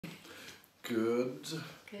Good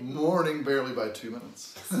morning, barely by 2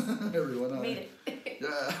 minutes. Everyone, made it.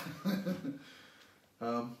 Yeah.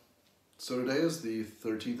 So today is the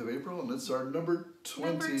 13th of April, and it's our number 20.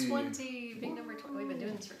 Number 20, big number 20. We've been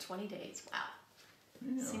doing this for 20 days. Wow.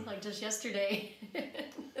 Yeah. Seemed like just yesterday.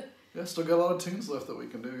 Yeah, still got a lot of tunes left that we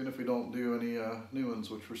can do, even if we don't do any new ones,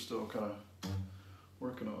 which we're still kind of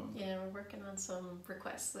working on. Yeah, we're working on some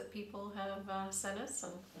requests that people have sent us,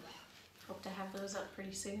 and hope to have those up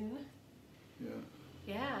pretty soon. Yeah.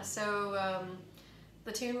 Yeah, so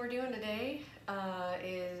the tune we're doing today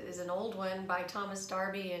is an old one by Thomas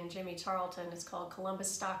Darby and Jimmie Tarlton. It's called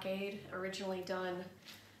Columbus Stockade, originally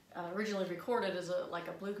recorded as a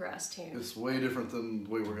bluegrass tune. It's way different than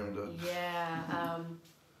the way we're going to do it. Yeah,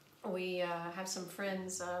 we have some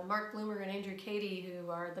friends, Mark Bloomer and Andrew Cady,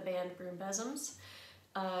 who are the band Broom Bezzums.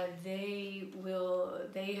 They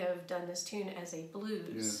have done this tune as a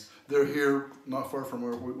blues. Yeah. They're here, not far from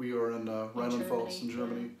where we are in Rheinland-Pfalz in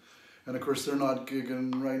Germany. Yeah. And of course, they're not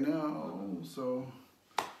gigging right now, so.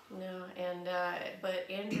 No, and but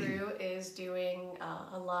Andrew is doing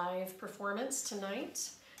a live performance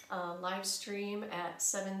tonight, live stream at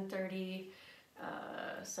 7:30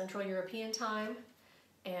 Central European Time,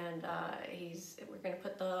 and we're going to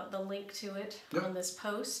put the link to it on this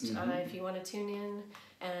post if you want to tune in.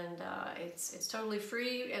 And it's totally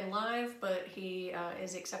free and live, but he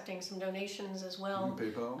is accepting some donations as well.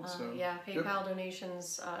 PayPal. Yeah, PayPal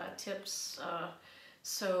donations, tips.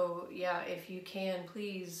 So yeah, if you can,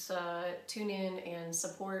 please tune in and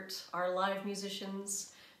support our live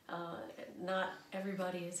musicians. Not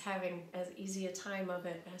everybody is having as easy a time of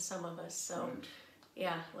it as some of us. So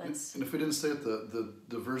yeah, let's. And if we didn't say it,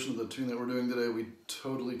 the version of the tune that we're doing today, we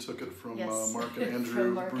totally took it from Mark and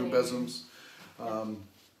Andrew, Broom Bezzums.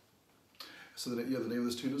 So the name of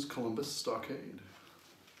this tune is Columbus Stockade.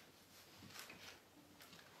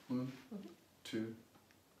 1, 2,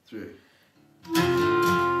 3.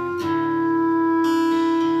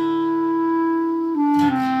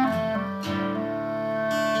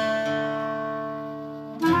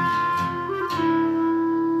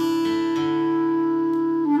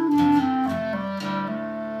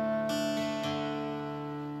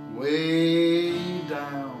 Way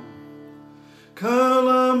down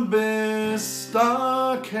Columbus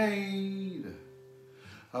Stockade,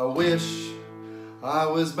 I wish I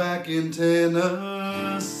was back in Tennessee.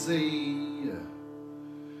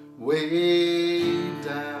 Way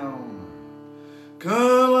down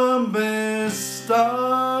Columbus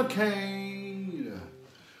Stockade,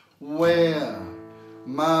 where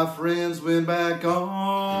my friends went back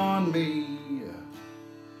on me.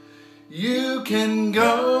 You can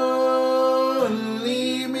go and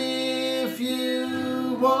leave me if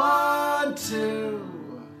you want to.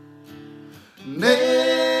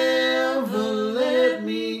 Never let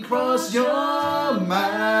me cross your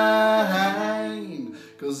mind,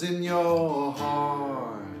 'cause in your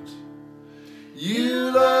heart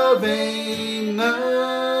you love another.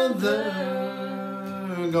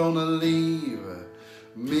 Gonna leave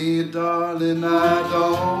me, darling, I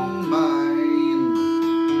don't mind.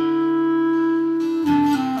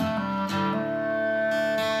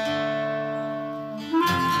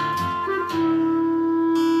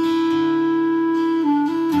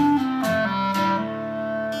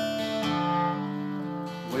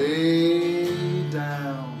 Way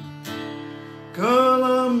down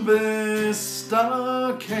Columbus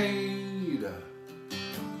Stockade,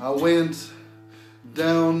 I went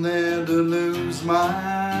down there to lose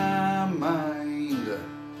my mind,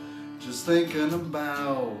 just thinking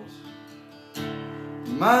about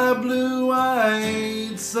my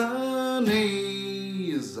blue-eyed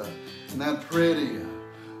sunnies and that pretty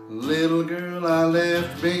little girl I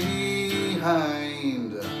left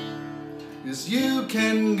behind. Yes, you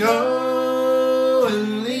can go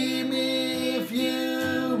and leave me if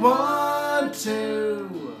you want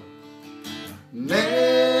to.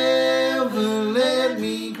 Never let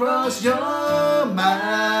me cross your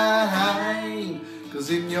mind, 'cause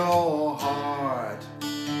in your heart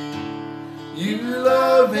you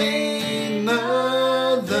love another.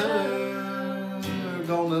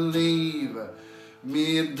 Gonna leave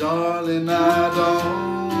me, darling, I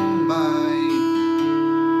don't mind.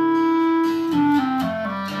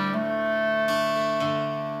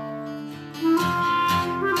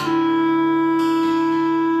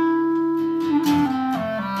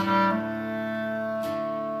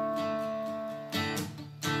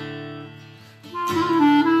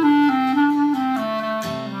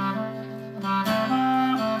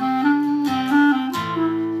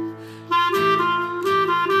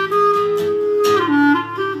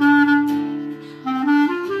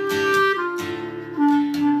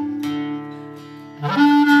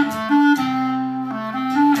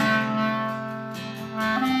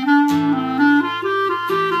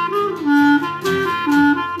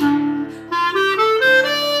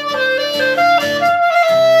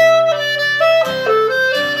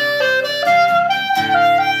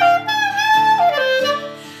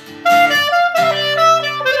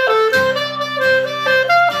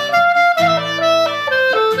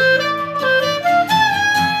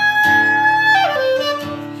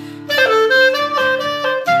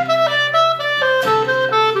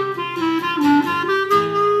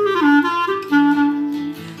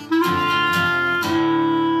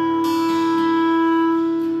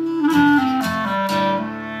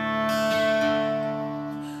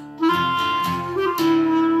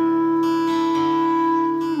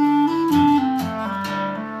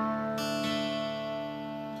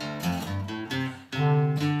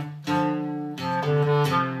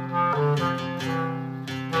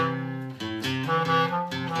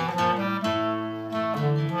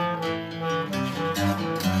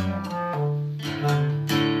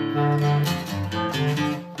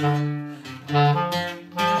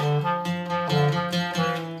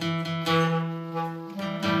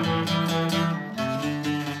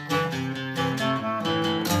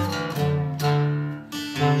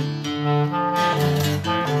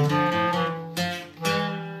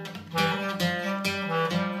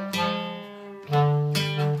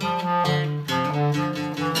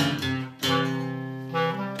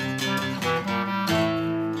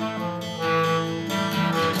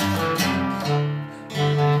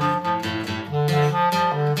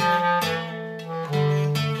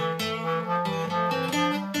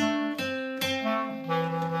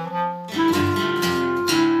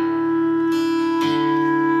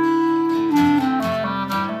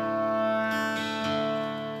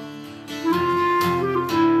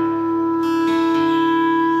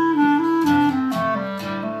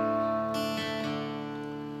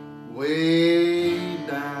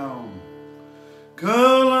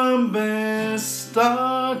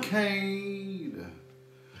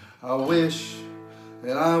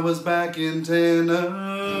 was back in Tennessee,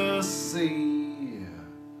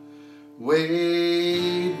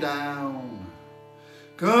 way down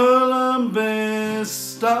Columbus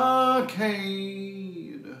Stockade,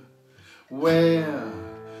 where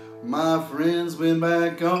my friends went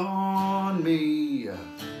back on me.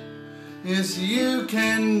 Yes, you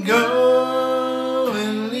can go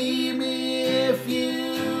and leave me if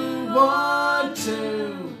you want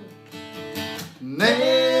to.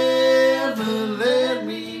 Never let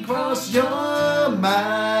me cross your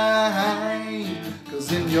mind,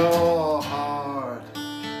 'cause in your heart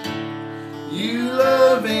you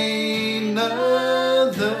love another.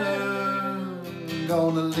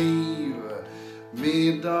 Gonna leave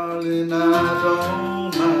me, darling, I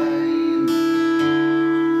don't mind.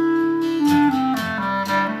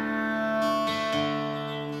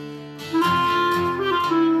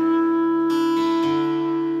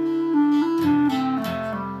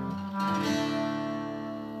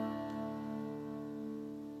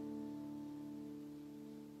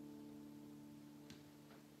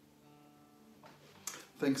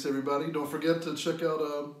 Thanks, everybody. Don't forget to check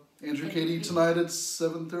out Andrew KD tonight at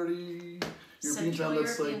 7:30 European time.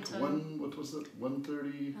 That's like time. What was it?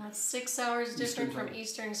 1:30. 6 hours different from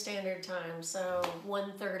Eastern Standard Time, so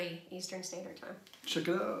 1:30 Eastern Standard Time. Check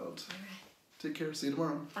it out. All right. Take care. See you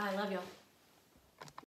tomorrow. I love y'all.